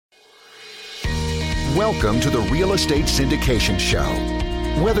Welcome to the Real Estate Syndication Show.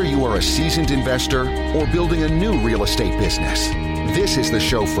 Whether you are a seasoned investor or building a new real estate business, this is the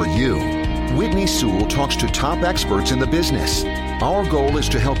show for you. Whitney Sewell talks to top experts in the business. Our goal is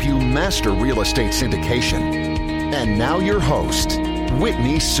to help you master real estate syndication. And now your host,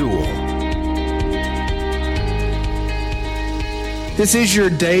 Whitney Sewell. This is your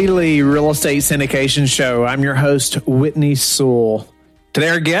daily real estate syndication show. I'm your host, Whitney Sewell. Today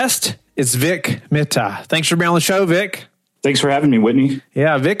our guest is Vick Mehta. Thanks for being on the show, Vick. Thanks for having me, Whitney.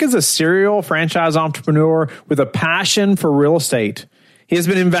 Yeah, Vick is a serial franchise entrepreneur with a passion for real estate. He has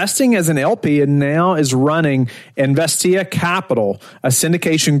been investing as an LP and now is running Investia Capital, a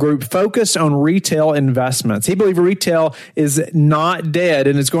syndication group focused on retail investments. He believes retail is not dead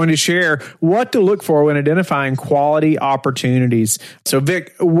and is going to share what to look for when identifying quality opportunities. So,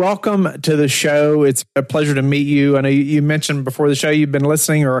 Vick, welcome to the show. It's a pleasure to meet you. I know you mentioned before the show you've been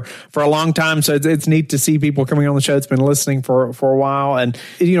listening for a long time, so it's neat to see people coming on the show that's been listening for a while. And,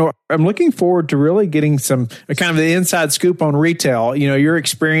 I'm looking forward to really getting some kind of the inside scoop on retail. You're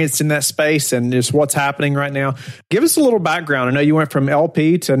experienced in that space and just what's happening right now. Give us a little background. I know you went from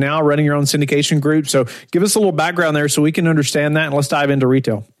LP to now running your own syndication group. So give us a little background there so we can understand that, and let's dive into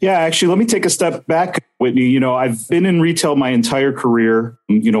retail. Yeah, actually, let me take a step back, Whitney. I've been in retail my entire career.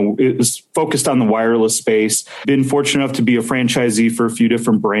 It was focused on the wireless space. Been fortunate enough to be a franchisee for a few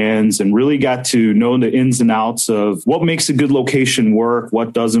different brands and really got to know the ins and outs of what makes a good location work,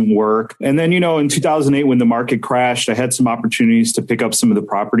 what doesn't work. And then, in 2008, when the market crashed, I had some opportunities to pick up some of the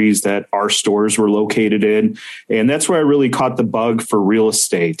properties that our stores were located in. And that's where I really caught the bug for real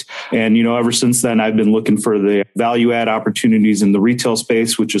estate. And, ever since then, I've been looking for the value add opportunities in the retail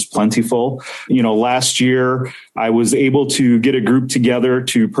space, which is plentiful. Last year, I was able to get a group together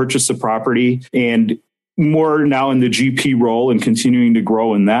to purchase a property, and more now in the GP role and continuing to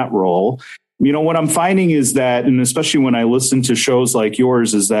grow in that role. What I'm finding is that, and especially when I listen to shows like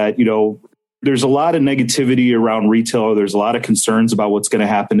yours, is that, there's a lot of negativity around retail. There's a lot of concerns about what's going to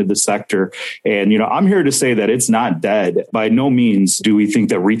happen to the sector. And, I'm here to say that it's not dead. By no means do we think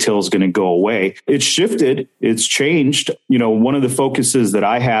that retail is going to go away. It's shifted. It's changed. One of the focuses that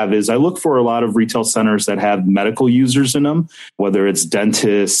I have is I look for a lot of retail centers that have medical users in them, whether it's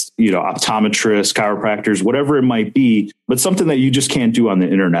dentists, optometrists, chiropractors, whatever it might be, but something that you just can't do on the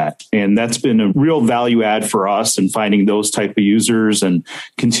internet. And that's been a real value add for us in finding those type of users and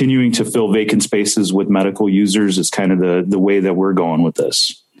continuing to fill vacant spaces with medical users is kind of the way that we're going with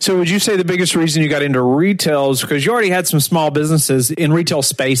this. So would you say the biggest reason you got into retail is because you already had some small businesses in retail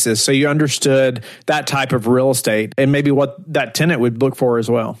spaces, so you understood that type of real estate and maybe what that tenant would look for as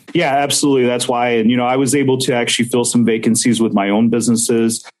well? Yeah, absolutely. That's why. And, I was able to actually fill some vacancies with my own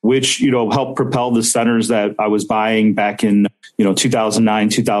businesses, which, helped propel the centers that I was buying back in, 2009,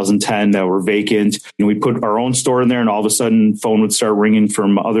 2010 that were vacant. We put our own store in there and all of a sudden phone would start ringing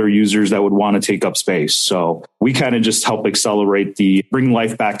from other users that would want to take up space. So we kind of just help accelerate bring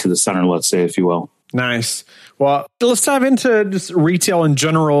life back to the center, let's say, if you will. Nice. Well, let's dive into just retail in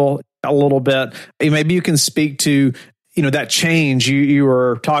general a little bit. Maybe you can speak to, that change you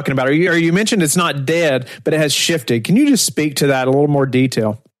were talking about, or you mentioned it's not dead, but it has shifted. Can you just speak to that in a little more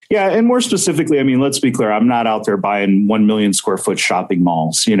detail? Yeah. And more specifically, let's be clear. I'm not out there buying 1 million square foot shopping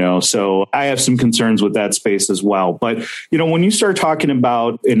malls, so I have some concerns with that space as well. But, when you start talking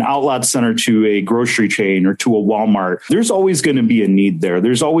about an outlet center to a grocery chain or to a Walmart, there's always going to be a need there.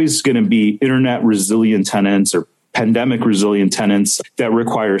 There's always going to be internet resilient tenants or pandemic resilient tenants that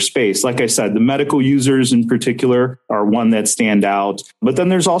require space. Like I said, the medical users in particular are one that stand out. But then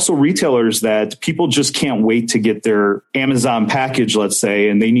there's also retailers that people just can't wait to get their Amazon package, let's say,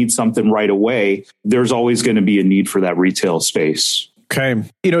 and they need something right away. There's always going to be a need for that retail space. Okay.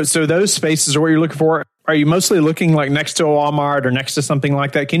 So those spaces are what you're looking for. Are you mostly looking like next to a Walmart or next to something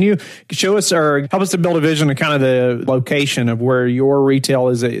like that? Can you show us or help us to build a vision of kind of the location of where your retail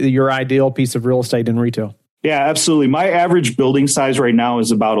is, your ideal piece of real estate in retail? Yeah, absolutely. My average building size right now is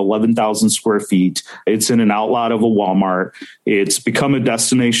about 11,000 square feet. It's in an outlot of a Walmart. It's become a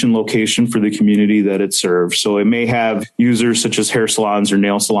destination location for the community that it serves. So it may have users such as hair salons or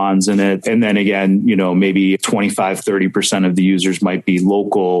nail salons in it. And then again, maybe 25-30% of the users might be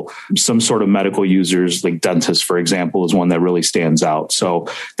local, some sort of medical users, like dentists, for example, is one that really stands out. So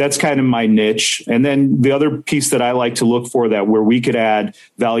that's kind of my niche. And then the other piece that I like to look for that where we could add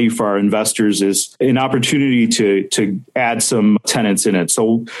value for our investors is an opportunity opportunity to add some tenants in it.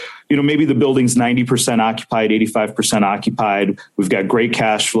 So, maybe the building's 90% occupied, 85% occupied. We've got great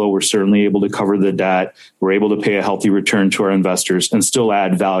cash flow. We're certainly able to cover the debt. We're able to pay a healthy return to our investors and still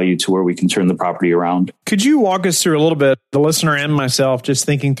add value to where we can turn the property around. Could you walk us through a little bit, the listener and myself, just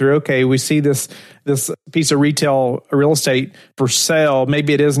thinking through, okay, we see this piece of retail real estate for sale.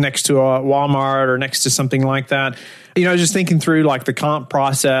 Maybe it is next to a Walmart or next to something like that. Just thinking through like the comp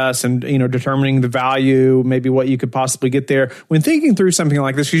process and, determining the value, maybe what you could possibly get there. When thinking through something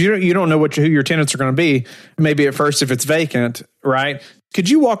like this, because you don't know who your tenants are going to be, maybe at first if it's vacant, right? Could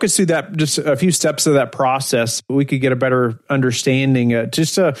you walk us through that, just a few steps of that process? We could get a better understanding,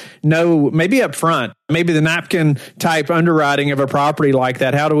 just to know maybe up front, maybe the napkin type underwriting of a property like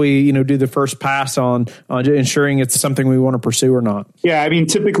that. How do we, do the first pass on ensuring it's something we want to pursue or not? Yeah,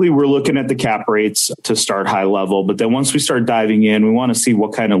 typically we're looking at the cap rates to start high level, but then once we start diving in, we want to see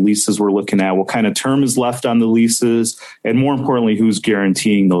what kind of leases we're looking at, what kind of term is left on the leases, and more importantly, who's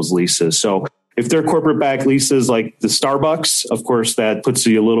guaranteeing those leases. So if they're corporate-backed leases like the Starbucks, of course, that puts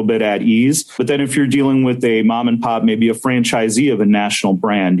you a little bit at ease. But then if you're dealing with a mom and pop, maybe a franchisee of a national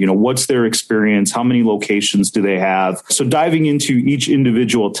brand, what's their experience? How many locations do they have? So diving into each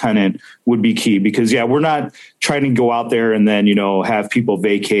individual tenant would be key because, we're not trying to go out there and then, have people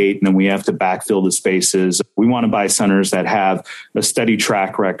vacate and then we have to backfill the spaces. We want to buy centers that have a steady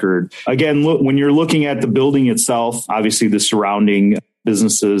track record. Again, when you're looking at the building itself, obviously the surrounding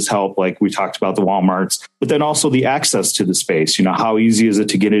businesses help, like we talked about the Walmarts, but then also the access to the space. How easy is it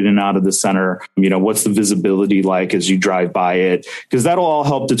to get in and out of the center? What's the visibility like as you drive by it? Because that'll all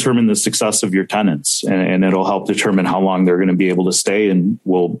help determine the success of your tenants and it'll help determine how long they're going to be able to stay and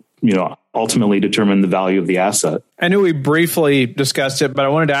will, ultimately determine the value of the asset. I know we briefly discussed it, but I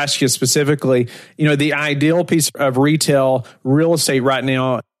wanted to ask you specifically, the ideal piece of retail real estate right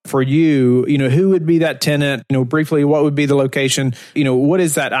now for you, who would be that tenant? Briefly, what would be the location? What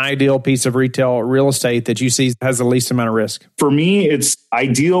is that ideal piece of retail real estate that you see has the least amount of risk? For me, it's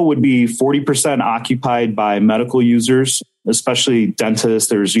ideal would be 40% occupied by medical users, especially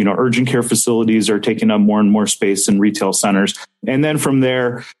dentists. There's, urgent care facilities are taking up more and more space in retail centers. And then from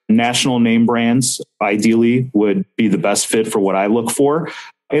there, national name brands ideally would be the best fit for what I look for.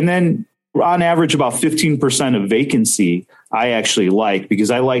 And then on average, about 15% of vacancy I actually like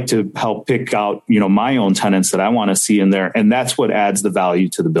because I like to help pick out, my own tenants that I want to see in there. And that's what adds the value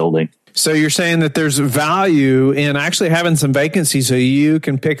to the building. So you're saying that there's value in actually having some vacancy so you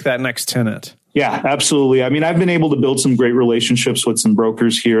can pick that next tenant. Yeah, absolutely. I've been able to build some great relationships with some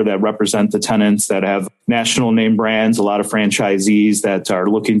brokers here that represent the tenants that have national name brands, a lot of franchisees that are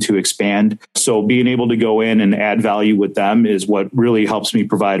looking to expand. So being able to go in and add value with them is what really helps me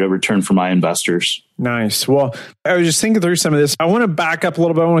provide a return for my investors. Nice. Well, I was just thinking through some of this. I want to back up a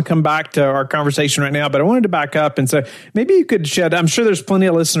little bit. I want to come back to our conversation right now, but I wanted to back up and say, maybe you could shed, I'm sure there's plenty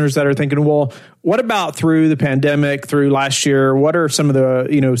of listeners that are thinking, well, what about through the pandemic, through last year? What are some of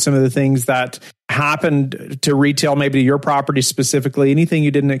the things that happened to retail, maybe to your property specifically? Anything you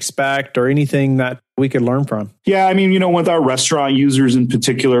didn't expect or anything that we could learn from? Yeah, with our restaurant users in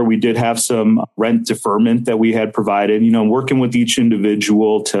particular, we did have some rent deferment that we had provided, working with each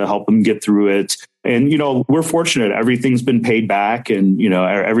individual to help them get through it. And, we're fortunate. Everything's been paid back and,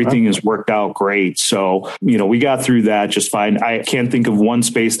 everything has worked out great. So, we got through that just fine. I can't think of one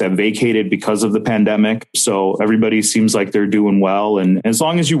space that vacated because of the pandemic. So everybody seems like they're doing well. And as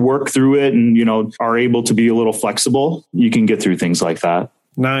long as you work through it and, are able to be a little flexible, you can get through things like that.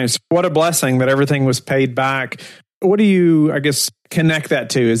 Nice. What a blessing that everything was paid back. What do you, connect that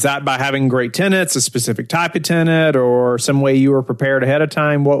to? Is that by having great tenants, a specific type of tenant, or some way you were prepared ahead of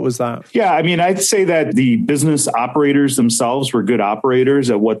time? What was that? Yeah, I'd say that the business operators themselves were good operators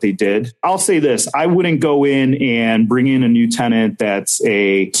at what they did. I'll say this, I wouldn't go in and bring in a new tenant that's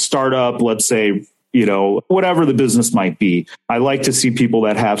a startup, let's say, whatever the business might be. I like to see people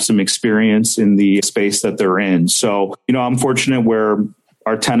that have some experience in the space that they're in. So, I'm fortunate where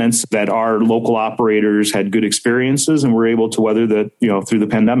our tenants that are local operators had good experiences and were able to weather through the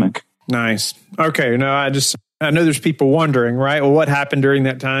pandemic. Nice. Okay. No, I know there's people wondering, right? Well, what happened during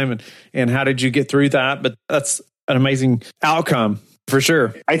that time and how did you get through that? But that's an amazing outcome. For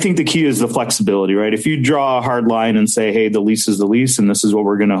sure. I think the key is the flexibility, right? If you draw a hard line and say, hey, the lease is the lease and this is what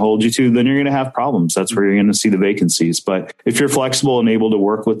we're going to hold you to, then you're going to have problems. That's where you're going to see the vacancies. But if you're flexible and able to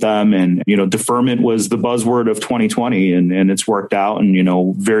work with them and, deferment was the buzzword of 2020 and it's worked out.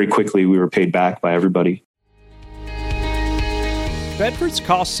 And, very quickly we were paid back by everybody. Bedford's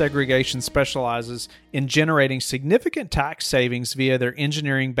Cost Segregation specializes in generating significant tax savings via their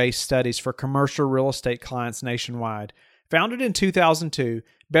engineering-based studies for commercial real estate clients nationwide. Founded in 2002,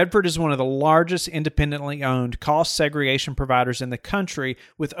 Bedford is one of the largest independently owned cost segregation providers in the country,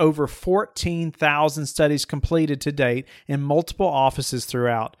 with over 14,000 studies completed to date in multiple offices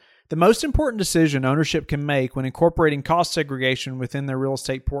throughout. The most important decision ownership can make when incorporating cost segregation within their real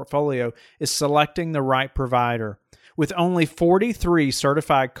estate portfolio is selecting the right provider. With only 43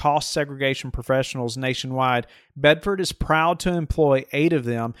 certified cost segregation professionals nationwide, Bedford is proud to employ 8 of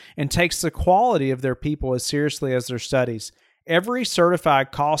them and takes the quality of their people as seriously as their studies. Every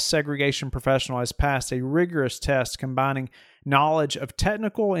certified cost segregation professional has passed a rigorous test combining knowledge of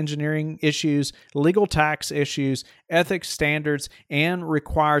technical engineering issues, legal tax issues, ethics standards, and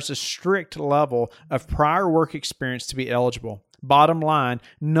requires a strict level of prior work experience to be eligible. Bottom line,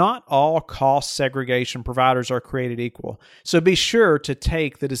 not all cost segregation providers are created equal. So be sure to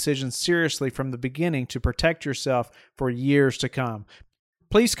take the decision seriously from the beginning to protect yourself for years to come.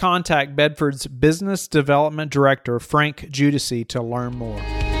 Please contact Bedford's Business Development Director, Frank Judici, to learn more.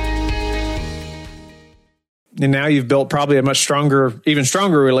 And now you've built probably a much stronger, even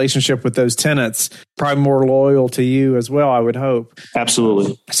stronger relationship with those tenants, probably more loyal to you as well, I would hope.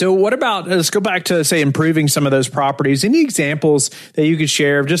 Absolutely. So what about, let's go back to, say, improving some of those properties. Any examples that you could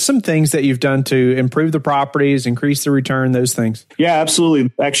share of just some things that you've done to improve the properties, increase the return, those things? Yeah, absolutely.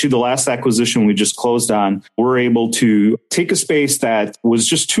 Actually, the last acquisition we just closed on, we're able to take a space that was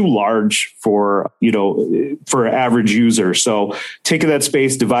just too large for, for an average user. So taking that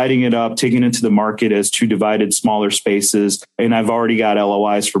space, dividing it up, taking it to the market as two divided smaller spaces. And I've already got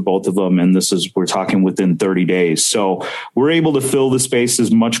LOIs for both of them. And we're talking within 30 days. So we're able to fill the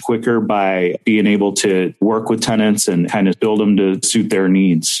spaces much quicker by being able to work with tenants and kind of build them to suit their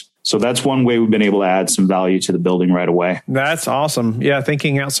needs. So that's one way we've been able to add some value to the building right away. That's awesome. Yeah,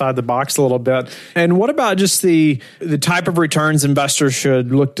 thinking outside the box a little bit. And what about just the type of returns investors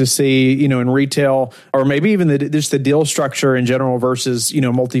should look to see, in retail, or maybe even just the deal structure in general versus,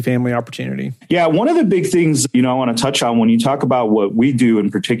 multifamily opportunity? Yeah, one of the big things, I want to touch on when you talk about what we do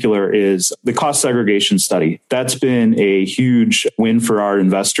in particular is the cost segregation study. That's been a huge win for our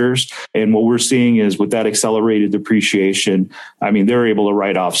investors. And what we're seeing is with that accelerated depreciation, they're able to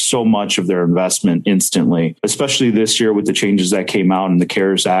write off so much of their investment instantly, especially this year with the changes that came out in the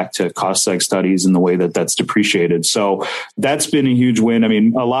CARES Act to cost seg studies and the way that that's depreciated. So that's been a huge win.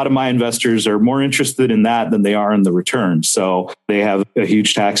 A lot of my investors are more interested in that than they are in the return. So they have a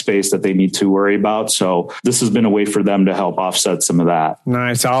huge tax base that they need to worry about. So this has been a way for them to help offset some of that.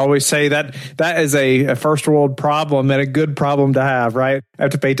 Nice. I always say that is a first world problem and a good problem to have, right? I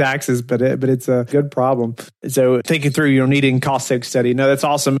have to pay taxes, but it's a good problem. So thinking through, needing cost seg study. No, that's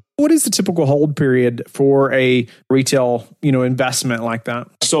awesome. What is the typical hold period for a retail, investment like that?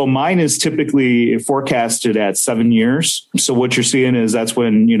 So mine is typically forecasted at 7 years. So what you're seeing is that's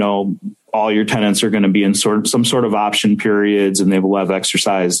when, all your tenants are going to be in some sort of option periods, and they will have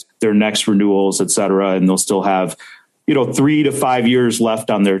exercised their next renewals, et cetera. And they'll still have, 3 to 5 years left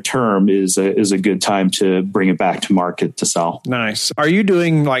on their term is a good time to bring it back to market to sell. Nice. Are you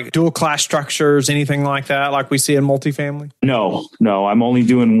doing like dual class structures, anything like that, like we see in multifamily? No, I'm only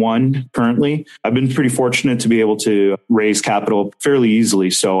doing one currently. I've been pretty fortunate to be able to raise capital fairly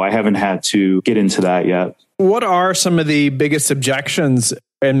easily, so I haven't had to get into that yet. What are some of the biggest objections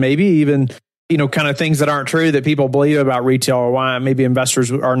and maybe even kind of things that aren't true that people believe about retail, or why maybe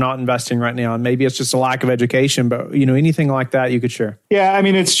investors are not investing right now? And maybe it's just a lack of education, but anything like that you could share? Yeah,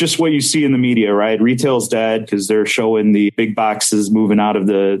 it's just what you see in the media, right? Retail's dead because they're showing the big boxes moving out of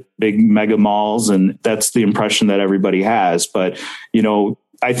the big mega malls. And that's the impression that everybody has. But,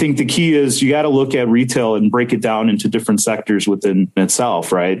 I think the key is you got to look at retail and break it down into different sectors within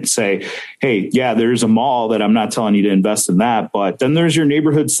itself, right? Say, hey, yeah, there's a mall that I'm not telling you to invest in that, but then there's your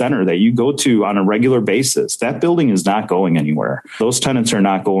neighborhood center that you go to on a regular basis. That building is not going anywhere. Those tenants are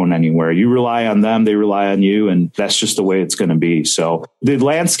not going anywhere. You rely on them, they rely on you, and that's just the way it's going to be. So the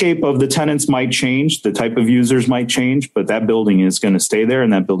landscape of the tenants might change, the type of users might change, but that building is going to stay there,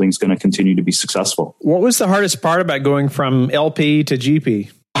 and that building is going to continue to be successful. What was the hardest part about going from LP to GP?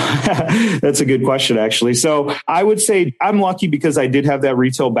 That's a good question, actually. So I would say I'm lucky because I did have that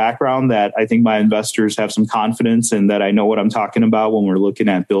retail background that I think my investors have some confidence in, that I know what I'm talking about when we're looking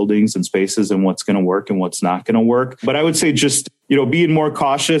at buildings and spaces and what's going to work and what's not going to work. But I would say just, being more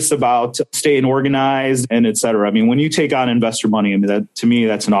cautious about staying organized and et cetera. When you take on investor money, to me,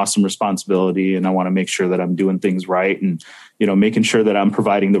 that's an awesome responsibility. And I want to make sure that I'm doing things right and, making sure that I'm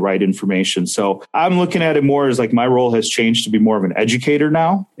providing the right information. So I'm looking at it more as like my role has changed to be more of an educator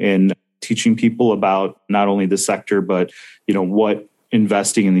now and teaching people about not only the sector, but, what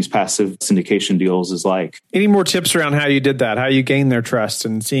investing in these passive syndication deals is like. Any more tips around how you did that, how you gained their trust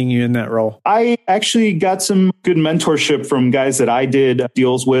and seeing you in that role? I actually got some good mentorship from guys that I did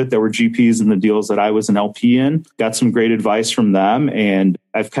deals with that were GPs in the deals that I was an LP in. Got some great advice from them, and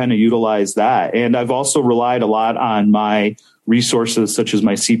I've kind of utilized that. And I've also relied a lot on my resources such as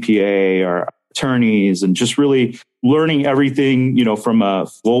my CPA or attorneys, and just really learning everything, from a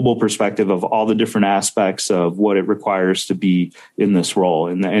global perspective of all the different aspects of what it requires to be in this role,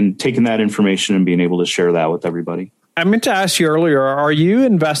 and taking that information and being able to share that with everybody. I meant to ask you earlier, are you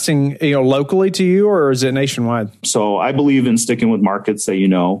investing, locally to you, or is it nationwide? So I believe in sticking with markets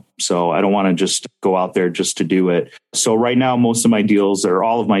that so I don't want to just go out there just to do it. So right now, most of my deals or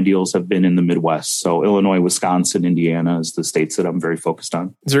all of my deals have been in the Midwest. So Illinois, Wisconsin, Indiana is the states that I'm very focused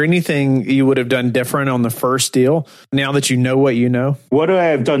on. Is there anything you would have done different on the first deal now that you know what you know? What would I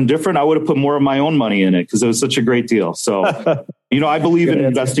have done different? I would have put more of my own money in it because it was such a great deal. So, I believe in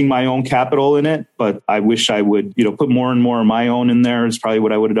investing my own capital in it, but I wish I would, put more and more of my own in there is probably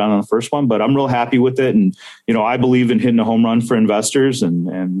what I would have done on the first one. But I'm real happy with it. And, I believe in hitting a home run for investors,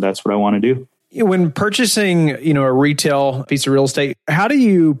 and that's what I want to do. When purchasing, a retail piece of real estate, how do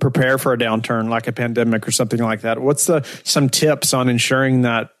you prepare for a downturn like a pandemic or something like that? What's some tips on ensuring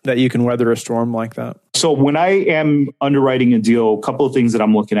that you can weather a storm like that? So when I am underwriting a deal, a couple of things that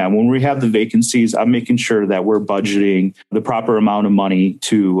I'm looking at. When we have the vacancies, I'm making sure that we're budgeting the proper amount of money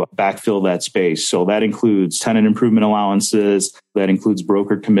to backfill that space. So that includes tenant improvement allowances, that includes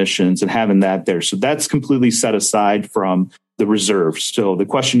broker commissions, and having that there. So that's completely set aside from the reserves. So the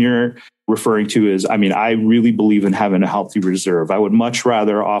question you're referring to is, I really believe in having a healthy reserve. I would much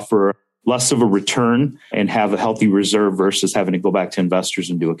rather offer less of a return and have a healthy reserve versus having to go back to investors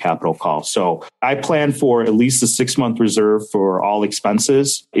and do a capital call. So I plan for at least a 6-month reserve for all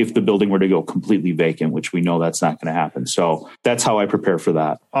expenses if the building were to go completely vacant, which we know that's not going to happen. So that's how I prepare for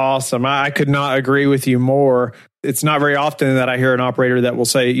that. Awesome. I could not agree with you more. It's not very often that I hear an operator that will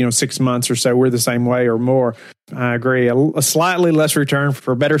say, 6 months or so, we're the same way or more. I agree. A slightly less return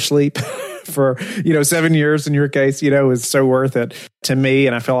for better sleep for, 7 years in your case, is so worth it to me.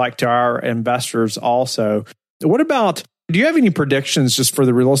 And I feel like to our investors also. What about, do you have any predictions just for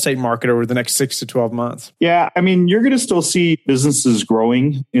the real estate market over the next 6 to 12 months? Yeah, you're going to still see businesses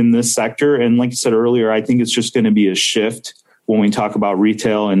growing in this sector. And like I said earlier, I think it's just going to be a shift when we talk about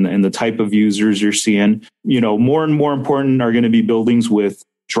retail and the type of users you're seeing. More and more important are going to be buildings with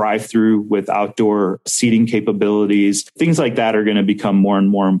drive-through, with outdoor seating capabilities. Things like that are going to become more and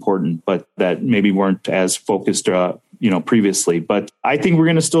more important, but that maybe weren't as focused previously. But I think we're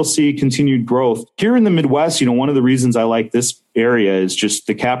going to still see continued growth. Here in the Midwest, one of the reasons I like this area is just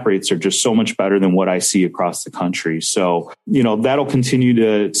the cap rates are just so much better than what I see across the country. So, that'll continue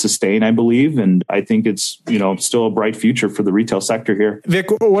to sustain, I believe. And I think it's, still a bright future for the retail sector here. Vic,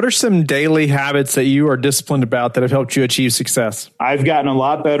 what are some daily habits that you are disciplined about that have helped you achieve success? I've gotten a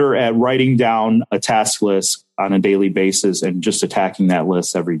lot better at writing down a task list on a daily basis and just attacking that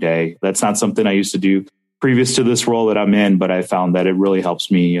list every day. That's not something I used to do previous to this role that I'm in, but I found that it really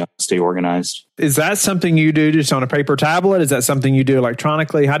helps me stay organized. Is that something you do just on a paper tablet? Is that something you do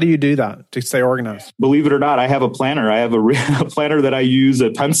electronically? How do you do that to stay organized? Believe it or not, I have a planner. I have a planner that I use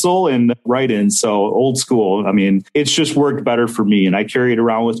a pencil and write in. So old school. It's just worked better for me, and I carry it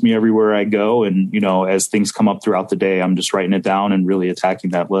around with me everywhere I go. And, as things come up throughout the day, I'm just writing it down and really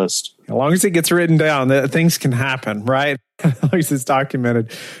attacking that list. As long as it gets written down, things can happen, right? As long as it's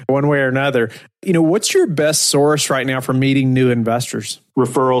documented one way or another. What's your best source right now for meeting new investors?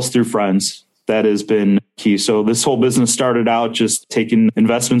 Referrals through friends. That has been key. So this whole business started out just taking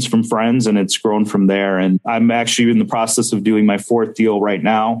investments from friends, and it's grown from there. And I'm actually in the process of doing my 4th deal right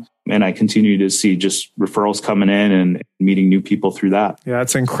now. And I continue to see just referrals coming in and meeting new people through that. Yeah,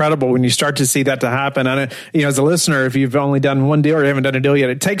 it's incredible when you start to see that to happen. And as a listener, if you've only done one deal or you haven't done a deal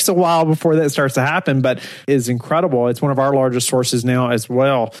yet, it takes a while before that starts to happen, but it's incredible. It's one of our largest sources now as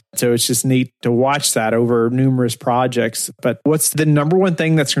well. So it's just neat to watch that over numerous projects. But what's the number one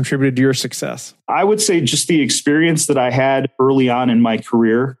thing that's contributed to your success? I would say just the experience that I had early on in my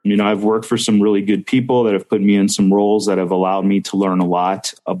career. I've worked for some really good people that have put me in some roles that have allowed me to learn a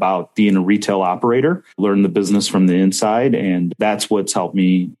lot about being a retail operator, learn the business from the inside. And that's what's helped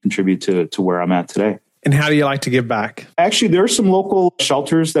me contribute to where I'm at today. And how do you like to give back? Actually, there are some local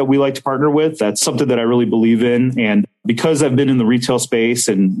shelters that we like to partner with. That's something that I really believe in. And because I've been in the retail space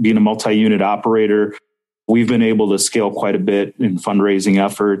and being a multi-unit operator, we've been able to scale quite a bit in fundraising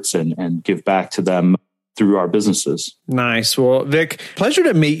efforts and give back to them through our businesses. Nice. Well, Vick, pleasure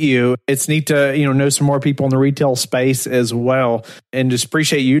to meet you. It's neat to, know some more people in the retail space as well. And just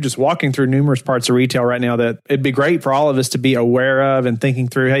appreciate you just walking through numerous parts of retail right now that it'd be great for all of us to be aware of and thinking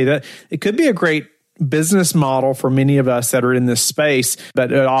through, hey, that it could be a great business model for many of us that are in this space,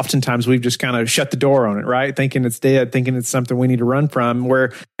 but oftentimes we've just kind of shut the door on it, right? Thinking it's dead, thinking it's something we need to run from,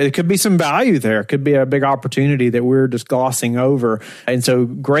 where it could be some value there. It could be a big opportunity that we're just glossing over. And so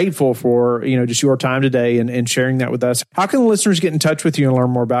grateful for, just your time today and sharing that with us. How can the listeners get in touch with you and learn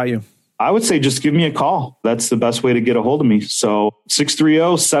more about you? I would say just give me a call. That's the best way to get a hold of me. So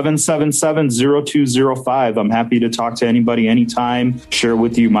 630-777-0205. I'm happy to talk to anybody anytime, share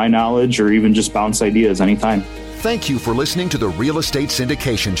with you my knowledge, or even just bounce ideas anytime. Thank you for listening to the Real Estate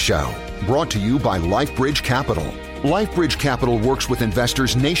Syndication Show, brought to you by LifeBridge Capital. LifeBridge Capital works with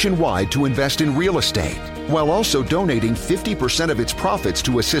investors nationwide to invest in real estate, while also donating 50% of its profits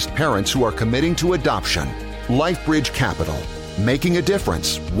to assist parents who are committing to adoption. LifeBridge Capital. Making a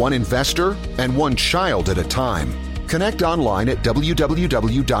difference, one investor and one child at a time. Connect online at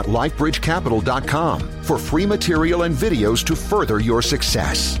www.lifebridgecapital.com for free material and videos to further your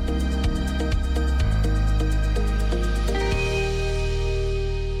success.